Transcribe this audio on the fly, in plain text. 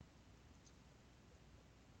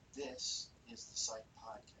This is the Psych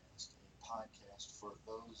Podcast, a podcast for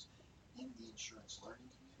those in the insurance learning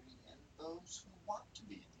community and those who want to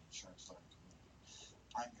be in the insurance learning community.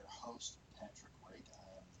 I'm your host, Patrick Wraight.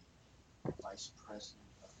 I am the Vice President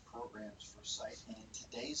of Programs for Psych, and in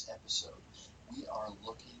today's episode, we are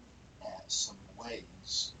looking at some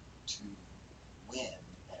ways to win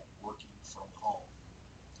at working from home.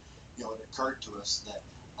 It occurred to us that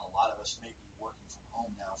a lot of us may be working from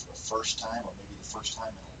home now for the first time, or maybe the first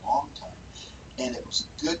time in a long time, and it was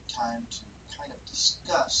a good time to kind of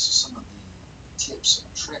discuss some of the tips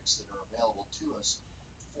and tricks that are available to us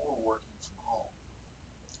for working from home.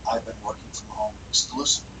 I've been working from home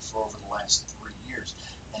exclusively for over the last 3 years,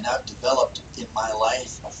 and I've developed in my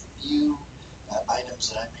life a few items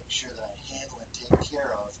that I make sure that I handle and take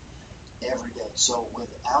care of every day. So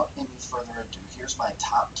without any further ado, here's my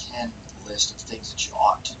top 10 list of things that you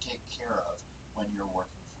ought to take care of when you're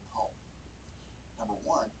working from home. Number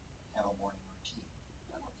one, have a morning routine.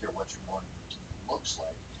 I don't care what your morning routine looks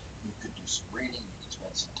like. You could do some reading, you could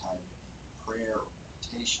spend some time in prayer or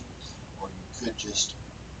meditation, or you could just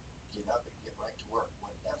get up and get right to work.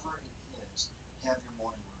 Whatever it is, have your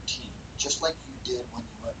morning routine, just like you did when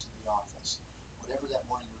you went to the office. Whatever that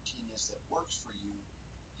morning routine is that works for you,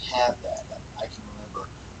 have that. I can remember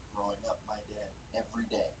growing up, my dad, every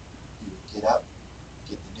day, he would get up,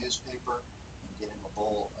 get the newspaper, and get him a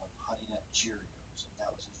bowl of Honey Nut Cheerios, and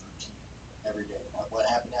that was his routine every day. Now, what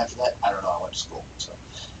happened after that, I don't know. I went to school. So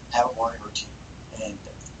have a morning routine. And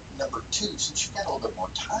number two, since you've got a little bit more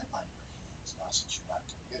time on your hands now, since you're not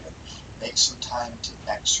commuting, make some time to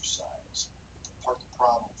exercise. Part of the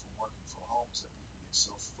problem from working from home is that we can get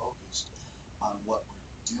so focused on what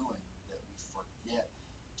we're doing that we forget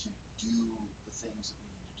to do the things that we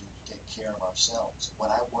need to do to take care of ourselves. When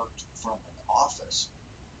I worked from an office,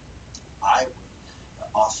 I would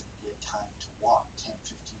often get time to walk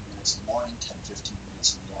 10-15 minutes in the morning, 10-15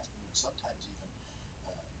 minutes in the afternoon, sometimes even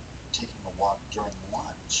taking a walk during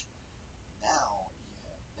lunch. Now,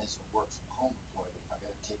 as a work from home employee, I've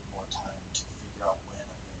got to take more time to figure out when I'm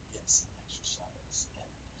going to get some exercise, and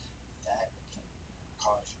that can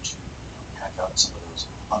cause you to pack out some of those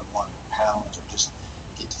unwanted pounds or just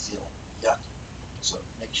get to feeling yucky. So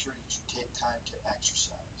make sure that you take time to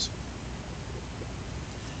exercise.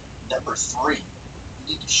 Number three, you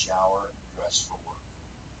need to shower and dress for work.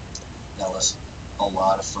 Now listen, a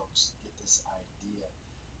lot of folks get this idea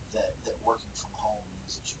that working from home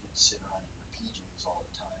means that you can sit around in your PJs all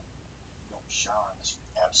the time. You don't shower unless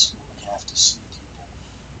you absolutely have to see people.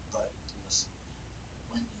 But listen,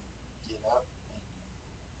 when you get up and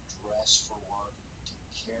you dress for work, and you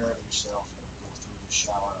take care of yourself, and you go through the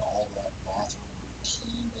shower and all that bathroom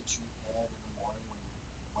routine that you had in the morning when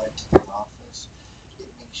you went to the office,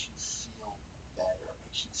 it makes you feel better. It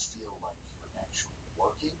makes you feel like you're actually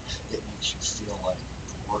working. It makes you feel like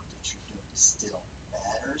the work that you're doing still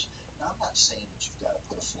matters. Now, I'm not saying that you've got to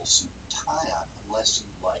put a full suit and tie on unless you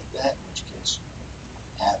like that, in which case,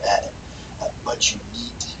 have at it. But you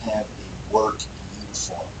need to have a work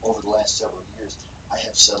uniform. Over the last several years, I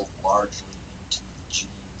have settled largely into the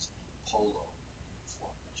jeans and polo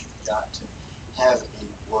uniform, but you've got to have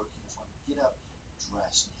a work uniform. Get up,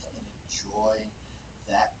 dress, and enjoy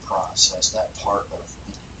that process, that part of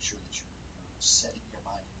making sure that you're setting your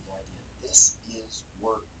mind to the idea that this is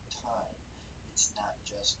work time. It's not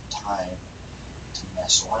just time to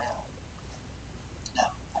mess around.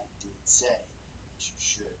 Now, I did say that you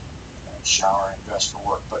should shower and dress for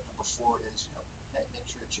work, but number four is, make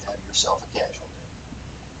sure that you have yourself a casual day.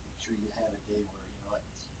 Make sure you have a day where, you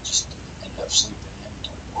just end up sleeping in.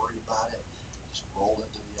 Don't worry about it. Just roll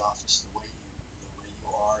into the office the way you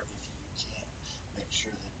are if you can. Make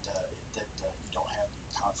sure that you don't have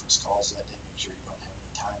any conference calls that day. Make sure you don't have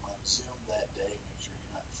any time on Zoom that day. Make sure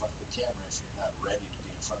you're not in front of the camera if you're not ready to be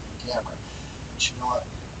in front of the camera. But you know what?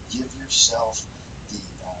 Give yourself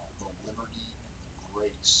the liberty and the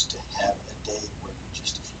grace to have a day where if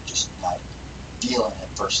you're just not feeling it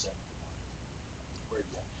first thing in the morning, where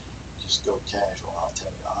you just go casual. I'll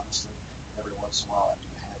tell you honestly, every once in a while I do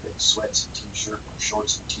have a sweats and t-shirt or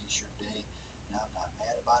shorts and t-shirt day. And I'm not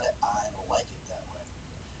mad about it. I like it that way.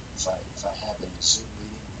 If I have a Zoom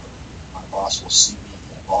meeting, my boss will see me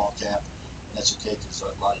in a ball cap, and that's okay because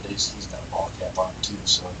a lot of days he's got a ball cap on too,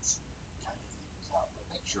 so it's kind of evens out. But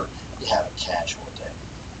make sure you have a casual day.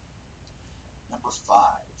 Number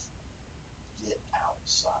five, get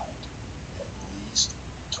outside at least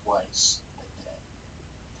twice a day.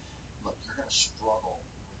 Look, you're going to struggle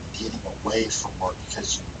with getting away from work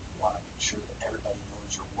because you want to make sure that everybody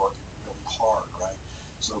knows you're working really hard, right?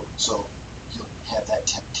 So you'll have that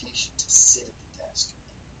temptation to sit at the desk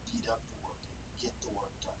and beat up the work and get the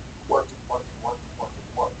work done. working, working, working, working,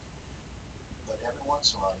 working. But every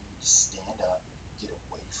once in a while, you need to stand up, get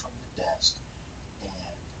away from the desk,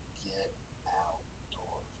 and get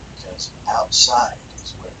outdoors, because outside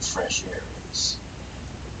is where the fresh air is.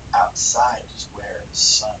 Outside is where the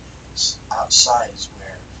sun is. Outside is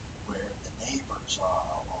where the neighbors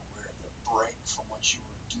are, or where the break from what you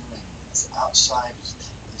were doing is. Outside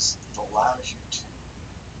is it allows you to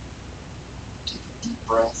take a deep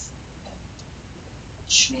breath and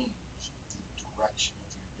change the direction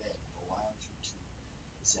of your day. It allows you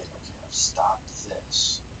to say, okay, I've stopped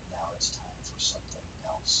this. Now it's time for something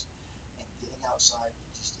else. And getting outside,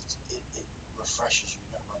 it refreshes you.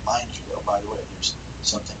 It reminds you that, oh, by the way, there's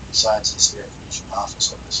something besides this air conditioned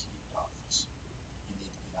office or this heated office. You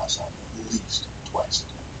need to get outside at least twice a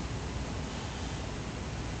day.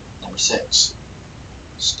 Number 6,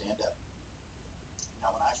 stand up.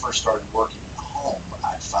 Now, when I first started working at home,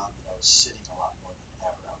 I found that I was sitting a lot more than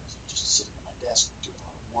ever. I was just sitting at my desk doing a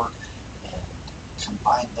lot of work, and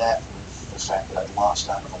combine that with the fact that I'd lost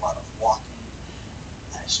out on a lot of walking.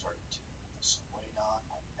 I started to put some weight on.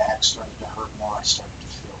 My back started to hurt more. I started to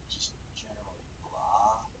feel just generally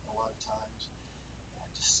blah a lot of times. And I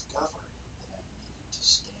discovered that I needed to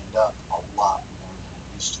stand up a lot more than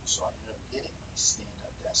I used to. So I ended up getting my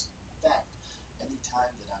stand-up desk. In fact,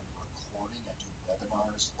 anytime that I'm recording, I do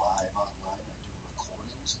webinars live online, I do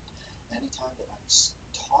recordings. Anytime that I'm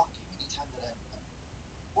talking, anytime that I'm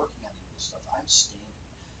working on any of this stuff, I'm standing.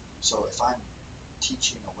 So if I'm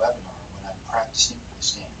teaching a webinar, when I'm practicing, I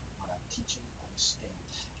stand. When I'm teaching, I stand.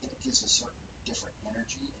 And it gives a certain different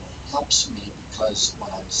energy, and it helps me because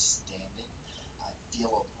when I'm standing, I feel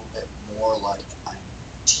a little bit more like I'm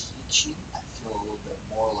teaching. I feel a little bit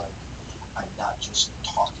more like I'm not just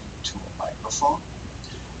talking to a microphone.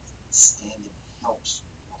 Standing helps.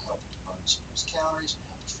 It will help you to burn some of those calories and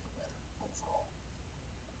help you feel better overall.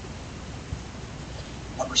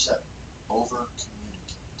 Number 7,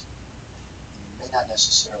 over-communicate. You may not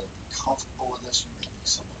necessarily be comfortable with this. You may be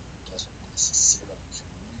someone who doesn't necessarily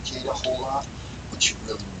communicate a whole lot, but you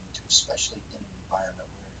really need to, especially in an environment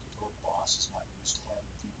where your boss is not used to having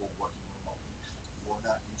people working remotely. You're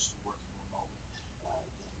not used to working remotely.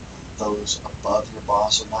 Those above your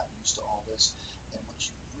boss are not used to all this. And what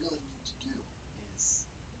you really need to do is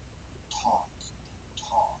talk and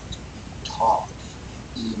talk and talk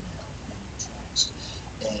and email and text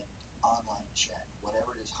and online chat,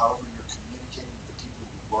 whatever it is, however you're communicating with the people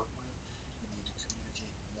you work with, you need to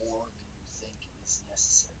communicate more than you think is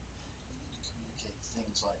necessary. You need to communicate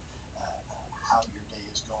things like how your day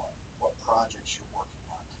is going, what projects you're working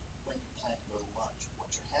on, when you plan to go to lunch,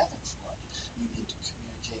 what you're having for lunch. You need to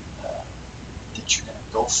communicate that you're going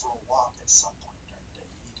to go for a walk at some point during the day.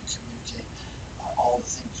 You need to communicate all the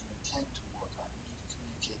things you intend to work on. You need to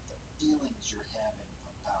communicate the feelings you're having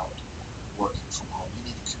about working from home. You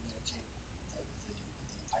need to communicate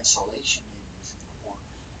the isolation maybe you feel, or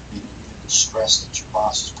maybe even the stress that your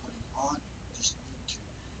boss is putting on you. You just need to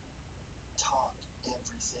talk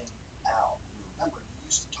everything out. You remember, you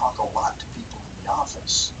used to talk a lot to people in the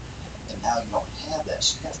office, and now you don't have that.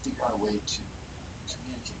 So you have to figure out a way to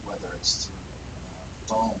communicate, whether it's through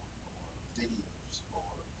phone or videos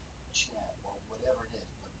or chat or whatever it is,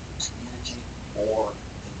 but communicate more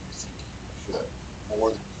than you think you should, more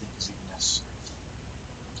than you think is even necessary.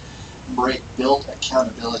 Number 8, build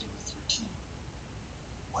accountability with your team.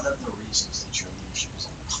 One of the reasons that your leadership is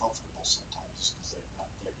uncomfortable sometimes is because they're not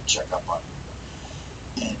there to check up on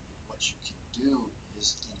you. And what you can do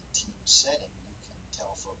is, in a team setting, you can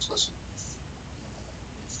tell folks, listen,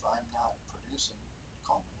 if I'm not producing,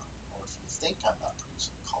 call me on it. Or if you think I'm not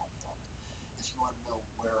producing, call me on it. If you want to know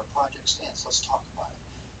where a project stands, let's talk about it.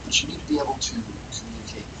 But you need to be able to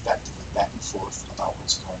communicate effectively back and forth about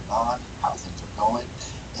what's going on, how things are going,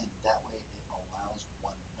 and that way it allows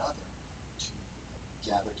one another to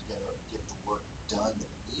gather together and get the work done that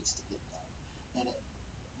needs to get done. And it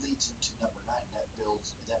leads into number 9.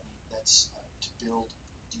 That's to build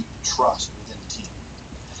deep trust within the team.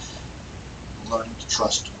 Learning to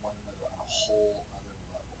trust one another on a whole other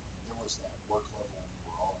level. There was that work level when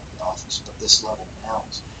we were all in the office, but this level now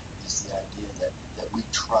is the idea that we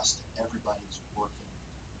trust that everybody's working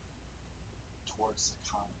towards the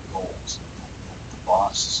common goals. The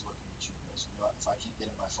boss is looking at you and goes, you know what, if I can't get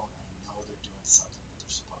in my phone, I know they're doing something that they're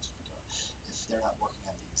supposed to be doing. If they're not working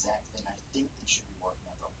on the exact thing I think they should be working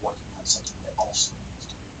on, they're working on something that also needs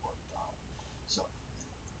to be worked on. So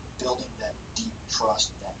building that deep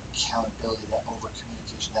trust, that accountability, that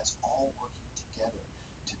over-communication, that's all working together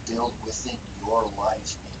to build within your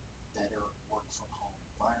life a better work-from-home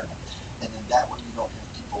environment. And then that way you don't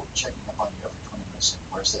have people checking up on you every 20 minutes saying,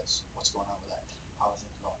 where's this? What's going on with that? How are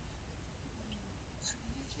things going?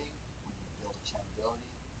 communicate, when you build accountability,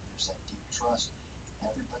 there's that deep trust.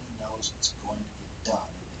 Everybody knows it's going to get done,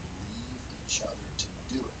 and they leave each other to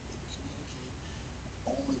do it. They communicate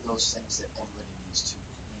only those things that everybody needs to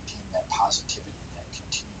maintain that positivity and that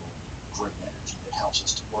continual great energy that helps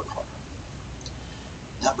us to work harder.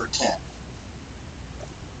 Number 10,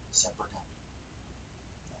 semper gumby.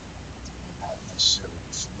 You're not necessarily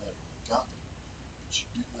familiar with gumby, but you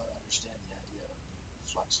do not understand the idea of being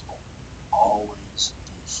flexible. Always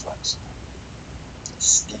be flexible.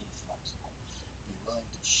 Stay flexible. Be willing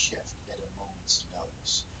to shift at a moment's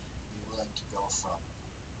notice. Be willing to go from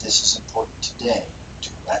this is important today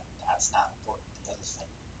to that's not important. The other thing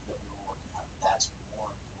that we were working on, that's more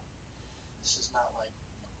important. This is not like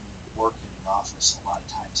when you work in an office, a lot of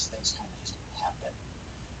times things kind of just happen,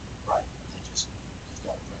 right? You've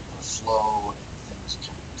got a regular flow and things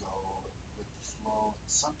kind of go with the flow.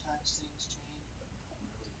 Sometimes things change, but not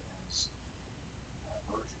really as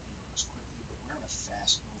urgently or as quickly. But we're in a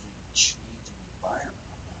fast-moving, changing environment,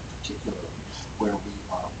 particularly where we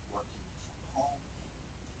are working from home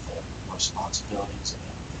and the responsibilities and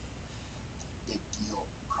the big deal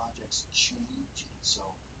projects change, and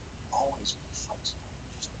so always be flexible.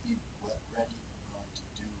 Just be ready and willing to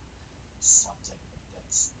do something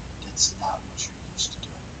that's not what you're used to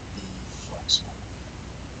doing. Be flexible.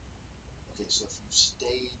 Okay, so if you've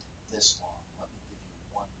stayed this long, let me give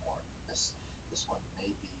you one more. This one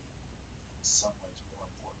may be in some ways more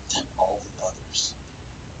important than all the others.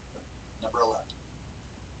 But number 11,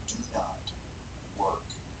 do not work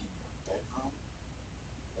in your bedroom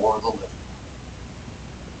or the living room.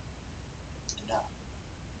 Do not.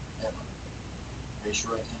 Ever. Raise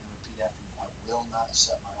your right hand and repeat after me. I will not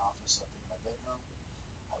set my office up in my bedroom.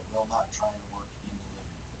 I will not try and work in the living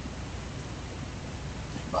room.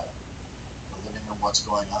 Think about it. The living room, what's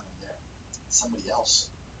going on in there? Somebody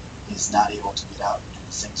else is not able to get out and do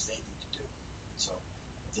the things they need to do. So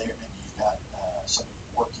there, maybe you've got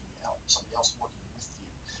somebody else working with you.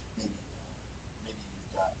 Maybe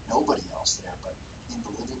you've got nobody else there, but in the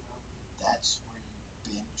living room, that's where you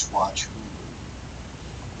binge watch Hulu.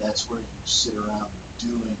 That's where you sit around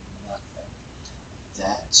doing nothing.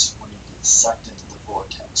 That's where you get sucked into the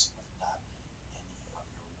vortex of not getting any of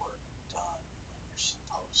your work done when you're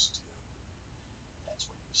supposed to. That's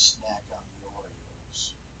where you snack on the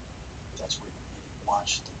Oreos. That's where you maybe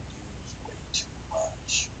watch the news way too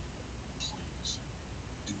much. Please,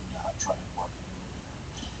 do not try and work in the living room.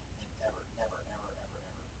 And ever, never, ever, ever,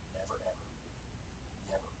 ever, never, ever,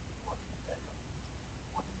 never work in the bedroom.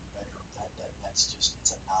 Work in the bedroom, that's just,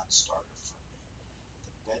 it's a non-starter for me.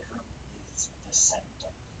 The bedroom is the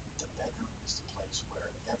sanctum. The bedroom is the place where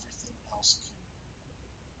everything else can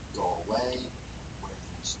go away, where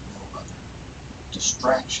there's no other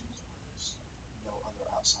distractions, where there's no other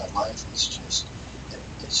outside life. It's just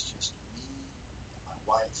me and my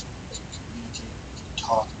wife, and we can communicate, we can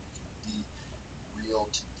talk, and we can be real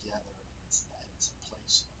together. And it's a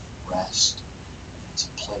place of rest, and it's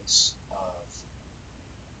a place of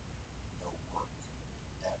no work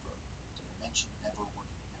ever. Did I mention never working?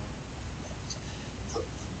 The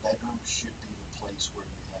bedroom should be the place where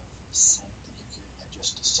you have that you can have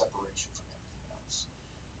just a separation from everything else.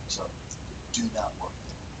 So do not work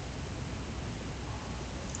there.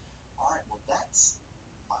 All right, well, that's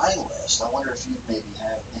my list. I wonder if you maybe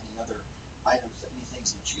have any other items, any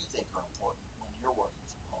things that you think are important when you're working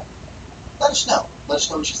from home. Let us know. Let us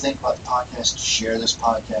know what you think about the podcast. Share this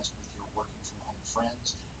podcast with your working from home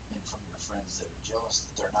friends and from your friends that are jealous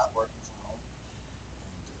that they're not working from home.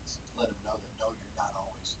 And let them know that no, you're not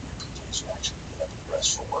always in your PJs. You actually get up and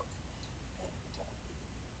dress for work. And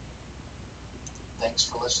thanks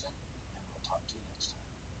for listening, and we'll talk to you next time.